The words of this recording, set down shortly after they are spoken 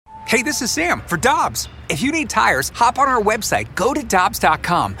Hey, this is Sam for Dobbs. If you need tires, hop on our website, go to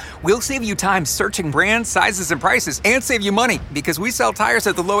Dobbs.com. We'll save you time searching brands, sizes, and prices, and save you money because we sell tires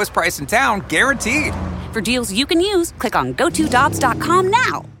at the lowest price in town, guaranteed. For deals you can use, click on GoToDobbs.com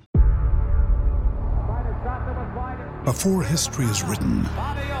now. Before history is written,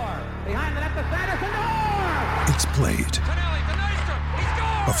 it's played.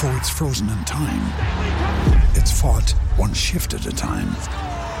 Before it's frozen in time, it's fought one shift at a time.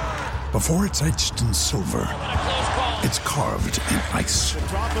 Before it's etched in silver, it's carved in ice.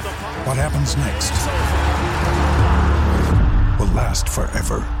 What happens next will last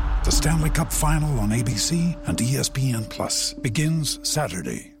forever. The Stanley Cup Final on ABC and ESPN Plus begins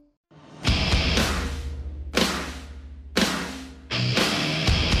Saturday.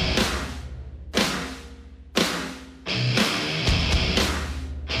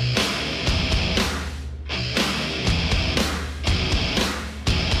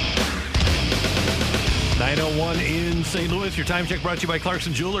 In St. Louis, your time check brought to you by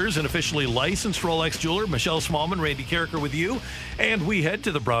Clarkson Jewelers, an officially licensed Rolex jeweler. Michelle Smallman, Randy Carricker with you. And we head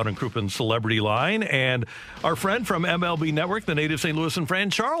to the Brown and Crouppen Celebrity Line. And our friend from MLB Network, the native St. Louisan Fran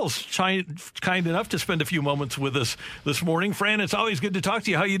Charles, kind enough to spend a few moments with us this morning. Fran, it's always good to talk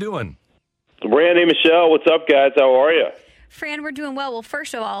to you. How you doing? Randy, Michelle, what's up, guys? How are you? Fran, we're doing well. Well,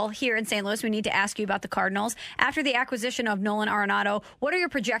 first of all, here in St. Louis, we need to ask you about the Cardinals. After the acquisition of Nolan Arenado, what are your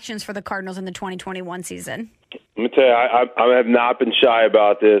projections for the Cardinals in the 2021 season? Let me tell you, I have not been shy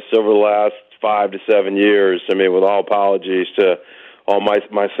about this over the last 5 to 7 years. I mean, with all apologies to all my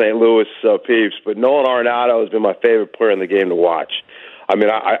St. Louis peeps, but Nolan Arenado has been my favorite player in the game to watch. I mean,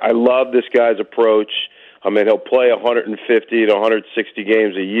 I love this guy's approach. I mean, he'll play 150 to 160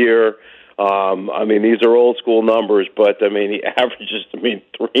 games a year. I mean, these are old school numbers, but I mean, he averages,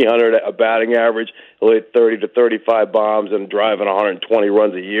 300 a batting average. He'll hit 30 to 35 bombs and driving 120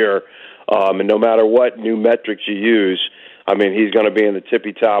 runs a year. And no matter what new metrics you use, I mean, he's going to be in the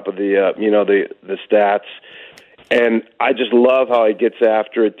tippy top of the stats. And I just love how he gets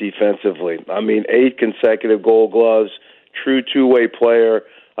after it defensively. I mean, 8 consecutive Gold Gloves, true two-way player.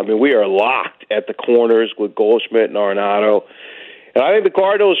 I mean, we are locked at the corners with Goldschmidt and Arenado. And I think the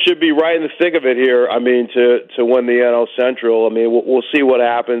Cardinals should be right in the thick of it here. I mean, to win the NL Central. I mean, we'll see what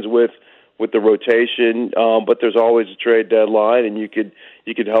happens with the rotation, but there's always a trade deadline, and you could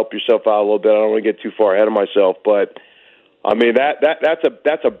help yourself out a little bit. I don't want to get too far ahead of myself, but I mean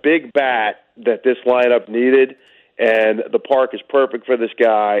that's a big bat that this lineup needed, and the park is perfect for this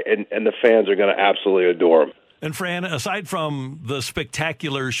guy, and the fans are going to absolutely adore him. And Fran, aside from the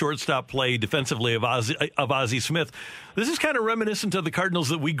spectacular shortstop play defensively of Ozzie Smith, this is kind of reminiscent of the Cardinals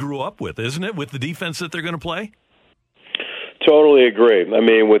that we grew up with, isn't it, with the defense that they're going to play? Totally agree. I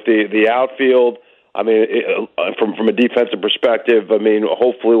mean, with the outfield, I mean, from a defensive perspective, I mean,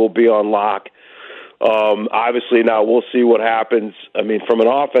 hopefully we'll be on lock. Obviously, now we'll see what happens, I mean, from an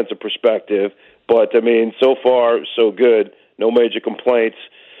offensive perspective. But, I mean, so far, so good. No major complaints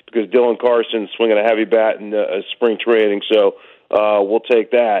because Dylan Carson's swinging a heavy bat in spring training, so we'll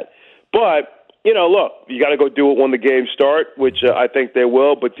take that. But, you know, look, you got to go do it when the games start, which I think they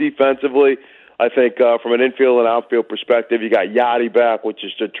will. But defensively, I think from an infield and outfield perspective, you got Yachty back, which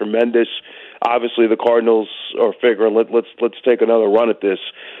is tremendous. Obviously, the Cardinals are figuring let's take another run at this.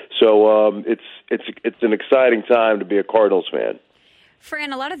 So it's an exciting time to be a Cardinals fan.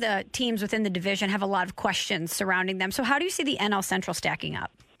 Fran, a lot of the teams within the division have a lot of questions surrounding them. So how do you see the NL Central stacking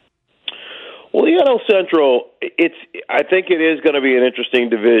up? Well, the NL Central, I think it is going to be an interesting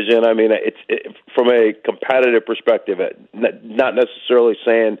division. I mean, from a competitive perspective, not necessarily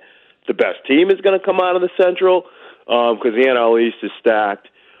saying the best team is going to come out of the Central because the NL East is stacked.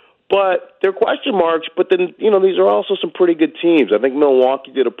 But there are question marks, but then, you know, these are also some pretty good teams. I think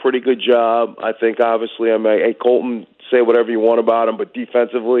Milwaukee did a pretty good job. I think, obviously, Colton, say whatever you want about him, but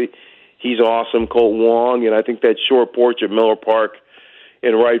defensively, he's awesome, Colton Wong. And I think that short porch at Miller Park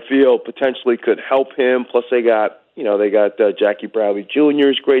in right field potentially could help him. Plus, they got Jackie Bradley Jr.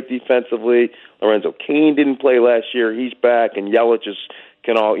 is great defensively. Lorenzo Cain didn't play last year. He's back. And Yelich he's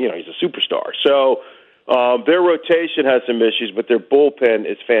a superstar. So their rotation has some issues, but their bullpen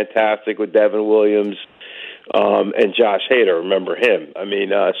is fantastic with Devin Williams and Josh Hader. Remember him. I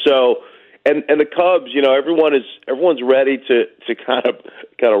mean, and the Cubs, you know, everyone's ready to kind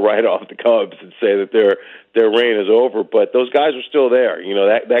of write off the Cubs and say that their reign is over, but those guys are still there. You know,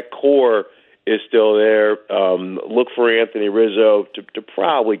 that core is still there. Look for Anthony Rizzo to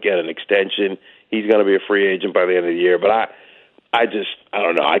probably get an extension. He's going to be a free agent by the end of the year, but I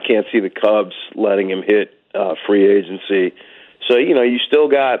don't know. I can't see the Cubs letting him hit free agency. So, you know, you still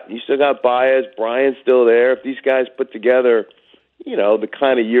got Baez, Bryant's still there. If these guys put together, the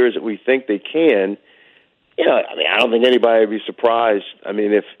kind of years that we think they can, I don't think anybody would be surprised. I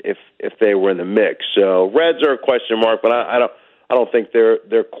mean, if they were in the mix. So Reds are a question mark, but I don't think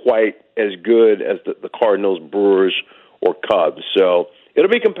they're quite as good as the Cardinals, Brewers, or Cubs. So it'll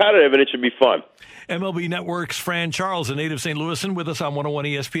be competitive and it should be fun. MLB Network's Fran Charles, a native St. Louisan, with us on 101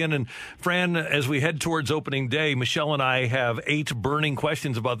 ESPN. And Fran, as we head towards opening day, Michelle and I have 8 burning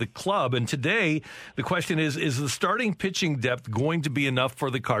questions about the club. And today, the question is the starting pitching depth going to be enough for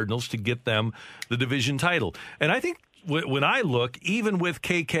the Cardinals to get them the division title? And I think when I look, even with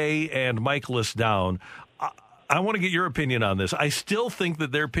KK and Michaelis down, I want to get your opinion on this. I still think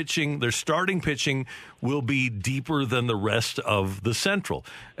that their starting pitching will be deeper than the rest of the Central.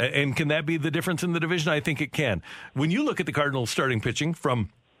 And can that be the difference in the division? I think it can. When you look at the Cardinals starting pitching from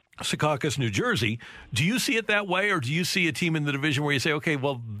Secaucus, New Jersey, do you see it that way, or do you see a team in the division where you say, okay,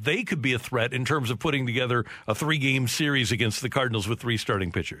 well, they could be a threat in terms of putting together a 3-game series against the Cardinals with 3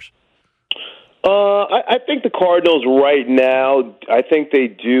 starting pitchers? I think the Cardinals right now, I think they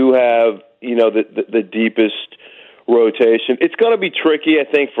do have, the deepest rotation. It's going to be tricky, I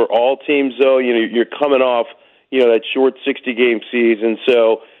think, for all teams, though. You're coming off, that short 60-game season.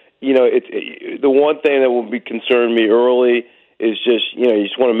 So, the one thing that will be concerned me early is just, you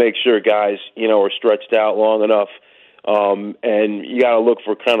just want to make sure guys, are stretched out long enough. And you got to look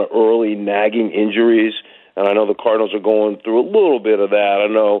for kind of early nagging injuries. And I know the Cardinals are going through a little bit of that. I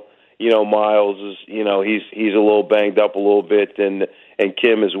know, Miles is, he's a little banged up a little bit, and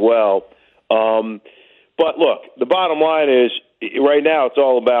Kim as well. But look, the bottom line is right now it's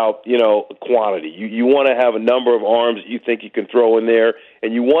all about, quantity. You want to have a number of arms that you think you can throw in there,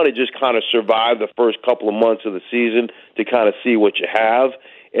 and you want to just kind of survive the first couple of months of the season to kind of see what you have.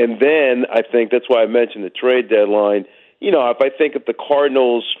 And then I think that's why I mentioned the trade deadline. If the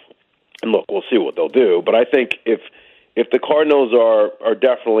Cardinals, and look, we'll see what they'll do, but I think if the Cardinals are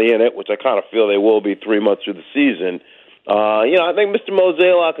definitely in it, which I kind of feel they will be 3 months through the season, I think Mr.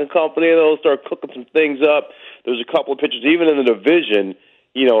 Mozeliak and company, they'll start cooking some things up. There's a couple of pitchers, even in the division,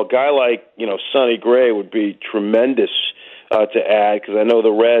 a guy like, Sonny Gray would be tremendous to add, because I know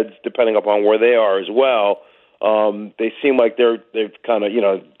the Reds, depending upon where they are as well, they seem like they've kind of,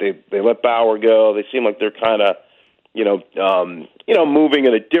 they let Bauer go. They seem like they're kind of, moving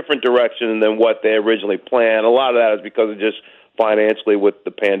in a different direction than what they originally planned. A lot of that is because of just financially with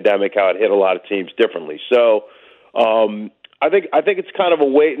the pandemic, how it hit a lot of teams differently. So, I think it's kind of a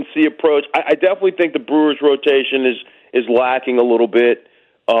wait and see approach. I definitely think the Brewers rotation is lacking a little bit.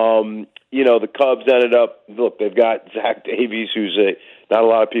 The Cubs ended up, look, they've got Zach Davies, who's not a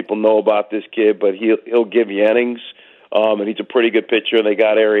lot of people know about this kid, but he'll give you innings. And he's a pretty good pitcher, and they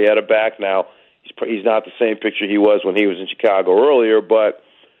got Arrieta back now. He's not the same pitcher he was when he was in Chicago earlier, but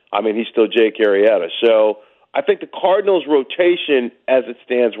he's still Jake Arrieta. So I think the Cardinals rotation as it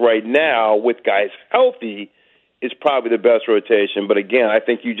stands right now with guys healthy is probably the best rotation. But again, I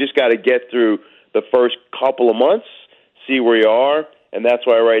think you just got to get through the first couple of months, see where you are, and that's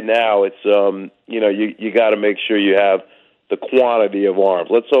why right now it's you got to make sure you have the quantity of arms.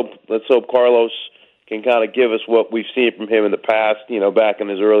 Let's hope Carlos can kind of give us what we've seen from him in the past. Back in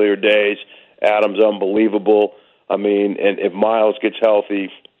his earlier days, Adams unbelievable. And if Miles gets healthy,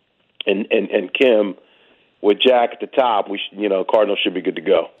 and Kim with Jack at the top, Cardinals should be good to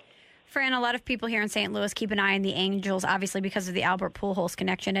go. Fran, a lot of people here in St. Louis keep an eye on the Angels, obviously because of the Albert Pujols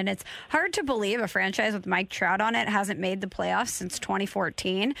connection, and it's hard to believe a franchise with Mike Trout on it hasn't made the playoffs since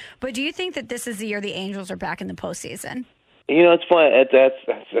 2014. But do you think that this is the year the Angels are back in the postseason? It's fun.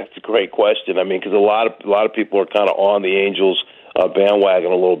 That's a great question. Because a lot of people are kind of on the Angels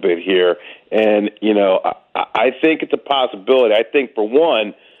bandwagon a little bit here, and I think it's a possibility. I think for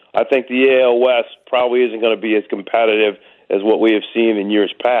one, I think the AL West probably isn't going to be as competitive as what we have seen in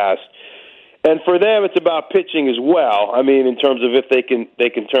years past. And for them, it's about pitching as well. In terms of if they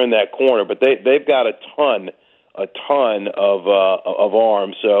can turn that corner, but they've got a ton of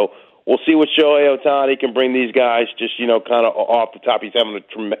arms. So we'll see what Shohei Ohtani can bring these guys. Just kind of off the top, he's having a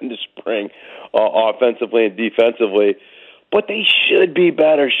tremendous spring, offensively and defensively. But they should be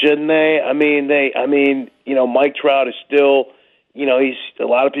better, shouldn't they? Mike Trout is still, he's a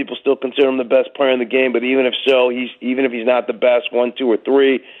lot of people still consider him the best player in the game. But even if he's not the best 1, 2, or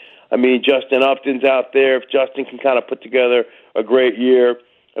 3. Justin Upton's out there. If Justin can kind of put together a great year,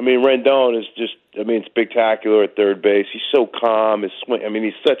 Rendon is just, spectacular at third base. He's so calm. His swing.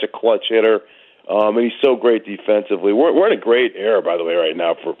 He's such a clutch hitter, and he's so great defensively. We're in a great era, by the way, right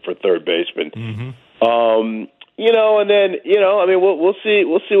now for third baseman. Mm-hmm. And then we'll see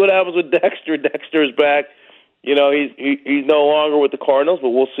what happens with Dexter. Dexter's back. He's no longer with the Cardinals, but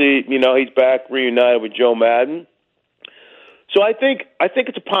we'll see. He's back reunited with Joe Madden. So I think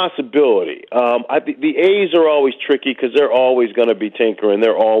it's a possibility. The A's are always tricky because they're always going to be tinkering.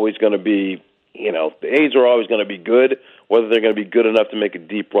 They're always going to be, the A's are always going to be good. Whether they're going to be good enough to make a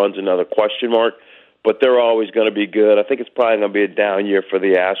deep run's another question mark. But they're always going to be good. I think it's probably going to be a down year for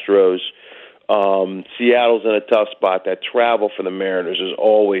the Astros. Seattle's in a tough spot. That travel for the Mariners is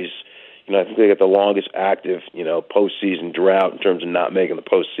always, I think they got the longest active, postseason drought in terms of not making the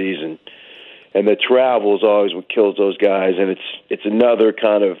postseason. And the travel is always what kills those guys, and it's another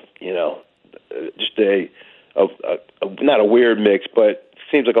kind of just not a weird mix, but it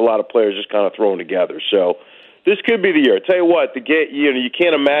seems like a lot of players just kind of thrown together. So this could be the year. I tell you what, you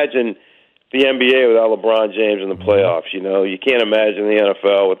can't imagine the NBA without LeBron James in the playoffs. You can't imagine the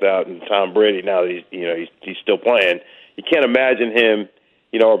NFL without Tom Brady. Now that he's still playing, you can't imagine him,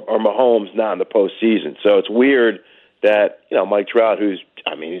 or Mahomes not in the postseason. So it's weird that Mike Trout, he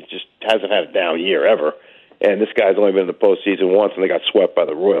just hasn't had a down year ever, and this guy's only been in the postseason once, and they got swept by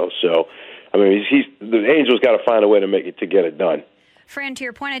the Royals. So, the Angels got to find a way to get it done. Fran, to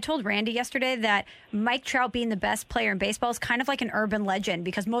your point, I told Randy yesterday that Mike Trout being the best player in baseball is kind of like an urban legend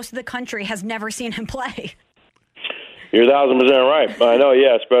because most of the country has never seen him play. You're 1,000% right. I know,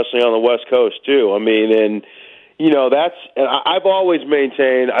 yeah, especially on the West Coast too. And I've always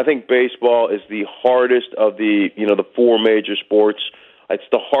maintained, I think baseball is the hardest of the four major sports. It's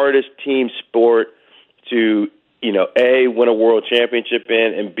the hardest team sport to, A, win a world championship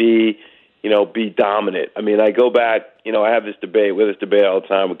in, and B, be dominant. I go back, I have this debate all the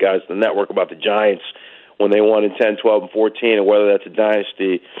time with guys on the network about the Giants when they won in 10, 12, and 14 and whether that's a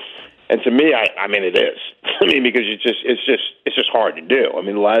dynasty. And to me, it is. Because it's just hard to do.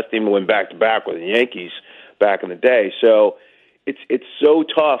 The last team to win back-to-back were the Yankees back in the day. So it's so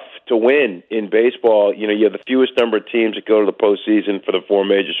tough to win in baseball. You have the fewest number of teams that go to the postseason for the four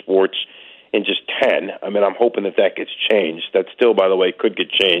major sports in just 10. I'm hoping that gets changed. That still, by the way, could get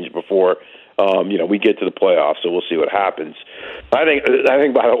changed before we get to the playoffs. So we'll see what happens. I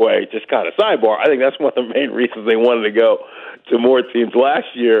think, by the way, just kind of sidebar, I think that's one of the main reasons they wanted to go to more teams last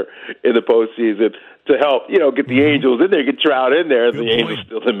year in the postseason to help, get the Angels in there, get Trout in there, and the Angels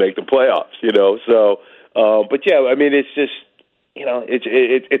still didn't make the playoffs. So. But yeah, it's just,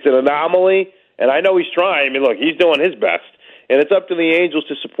 it's an anomaly, and I know he's trying. Look, he's doing his best, and it's up to the Angels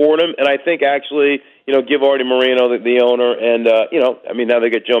to support him. And I think actually, give Artie Moreno, the owner, and now they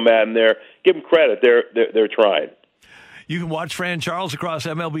get Joe Madden there. Give them credit; they're trying. You can watch Fran Charles across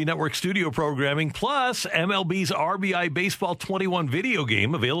MLB Network studio programming, plus MLB's RBI Baseball 21 video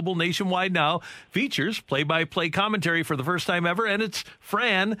game, available nationwide now. Features play-by-play commentary for the first time ever, and it's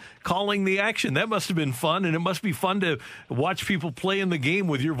Fran calling the action. That must have been fun, and it must be fun to watch people play in the game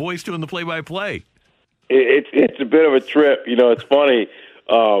with your voice doing the play-by-play. It's a bit of a trip. It's funny.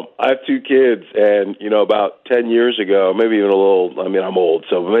 I have two kids, and, about 10 years ago, maybe even a little, I'm old,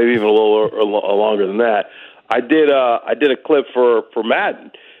 so maybe even a little longer than that, I did a clip for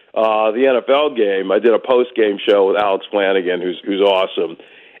Madden, the NFL game. I did a post-game show with Alex Flanagan, who's awesome.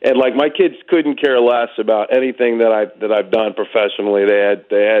 And my kids couldn't care less about anything that I've done professionally. They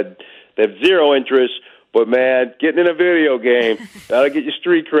have zero interest. But man, getting in a video game, that'll get you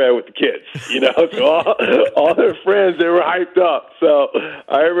street cred with the kids. So all their friends, they were hyped up. So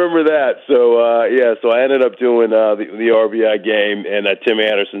I remember that. So I ended up doing the RBI game, and Tim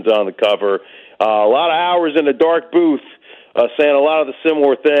Anderson's on the cover. A lot of hours in the dark booth, saying a lot of the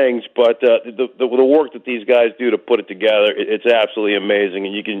similar things, but the work that these guys do to put it together, it's absolutely amazing,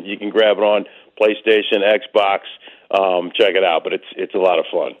 and you can grab it on PlayStation, Xbox. Check it out, but it's a lot of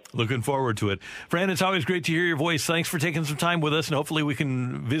fun. Looking forward to it. Fran, it's always great to hear your voice. Thanks for taking some time with us, and hopefully we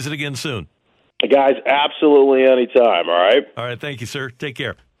can visit again soon. Guys, absolutely anytime, all right? All right, thank you, sir. Take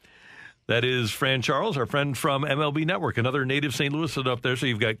care. That is Fran Charles, our friend from MLB Network, another native St. Louisan up there. So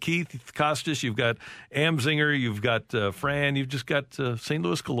you've got Keith Costas, you've got Amzinger, you've got Fran, you've just got St.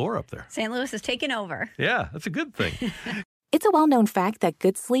 Louis galore up there. St. Louis is taking over. Yeah, that's a good thing. It's a well-known fact that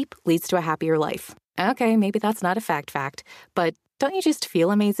good sleep leads to a happier life. Okay, maybe that's not a fact, but don't you just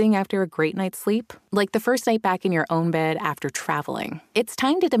feel amazing after a great night's sleep? Like the first night back in your own bed after traveling. It's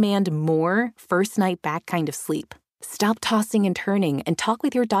time to demand more first night back kind of sleep. Stop tossing and turning and talk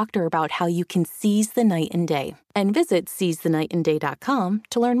with your doctor about how you can seize the night and day. And visit seizethenightandday.com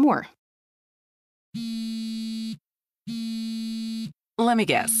to learn more. Let me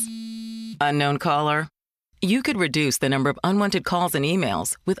guess. Unknown caller? You could reduce the number of unwanted calls and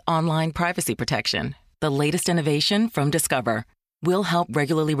emails with online privacy protection. The latest innovation from Discover will help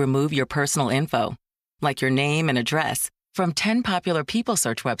regularly remove your personal info, like your name and address, from 10 popular people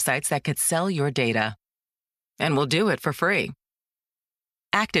search websites that could sell your data. And we'll do it for free.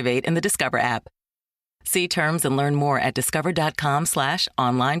 Activate in the Discover app. See terms and learn more at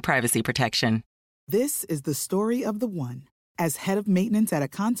discover.com/online privacy protection. This is the story of the one. As head of maintenance at a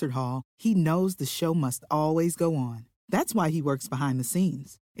concert hall, he knows the show must always go on. That's why he works behind the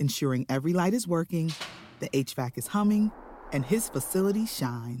scenes, ensuring every light is working, the HVAC is humming, and his facility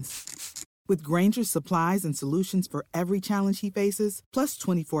shines. With Grainger's supplies and solutions for every challenge he faces, plus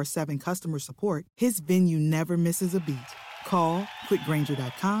 24/7 customer support, his venue never misses a beat. Call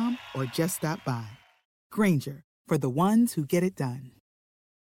quickgrainger.com or just stop by. Grainger, for the ones who get it done.